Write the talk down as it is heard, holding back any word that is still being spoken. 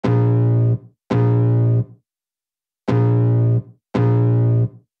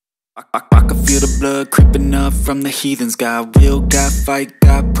I can feel the blood creeping up from the heathens. Got will, got fight,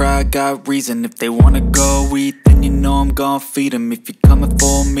 got pride, got reason. If they wanna go eat, then you know I'm gon' feed them. If you're coming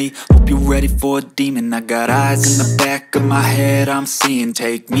for me, hope you're ready for a demon. I got eyes in the back of my head, I'm seeing.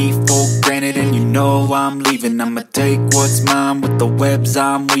 Take me for granted and you know I'm leaving. I'ma take what's mine with the webs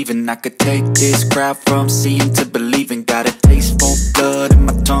I'm weaving. I could take this crowd from seeing to believing. Got a taste for blood and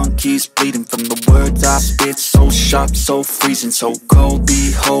my tongue keeps bleeding from the words I spit. So sharp, so freezing, so cold.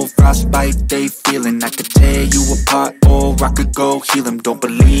 Behold, frostbite they feeling. I could tear you apart or I could go heal them. Don't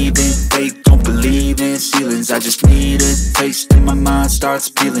believe in fate, don't believe in ceilings. I just need a taste and my mind starts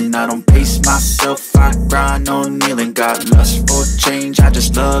peeling. I don't pace myself, I grind on kneeling. Got lust for change, I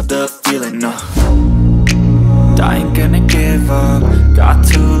just love the feeling. I ain't gonna give up. Got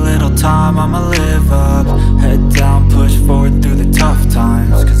too little time, I'ma live up. Head down, push forward through the tough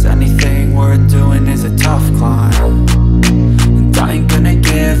times. Cause anything worth doing is a tough climb. And I ain't gonna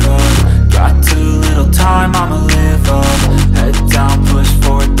give up. Got too little time, I'ma live up. Head down, push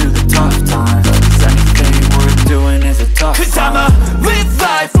forward through the tough times. Cause anything worth doing is a tough climb. Cause I'ma live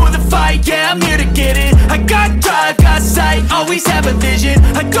life for the fight, yeah, I'm here to get it. I got drive, got sight, always have a vision.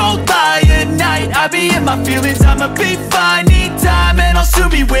 I don't lie at night, I be in my feelings. I'ma be fine, need time and I'll soon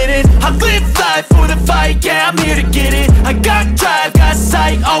be winning. I live life for the fight, yeah, I'm here to get it. I got drive, got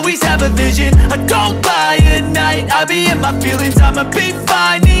sight, always have a vision. I don't lie at night, I be in my feelings. I'ma be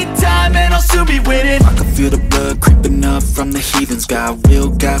fine, need time and I'll soon be winning. I can feel the blood creeping up from the heathens. Got will,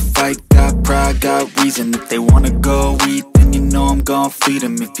 got fight, got pride, got reason. If they wanna go eat, then you know I'm gon' feed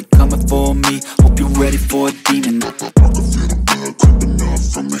them. If you're coming for me, hope you're ready for a demon. I can feel the blood creeping up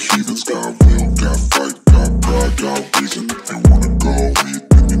from the heathens. Got will, got fight, got pride, got reason.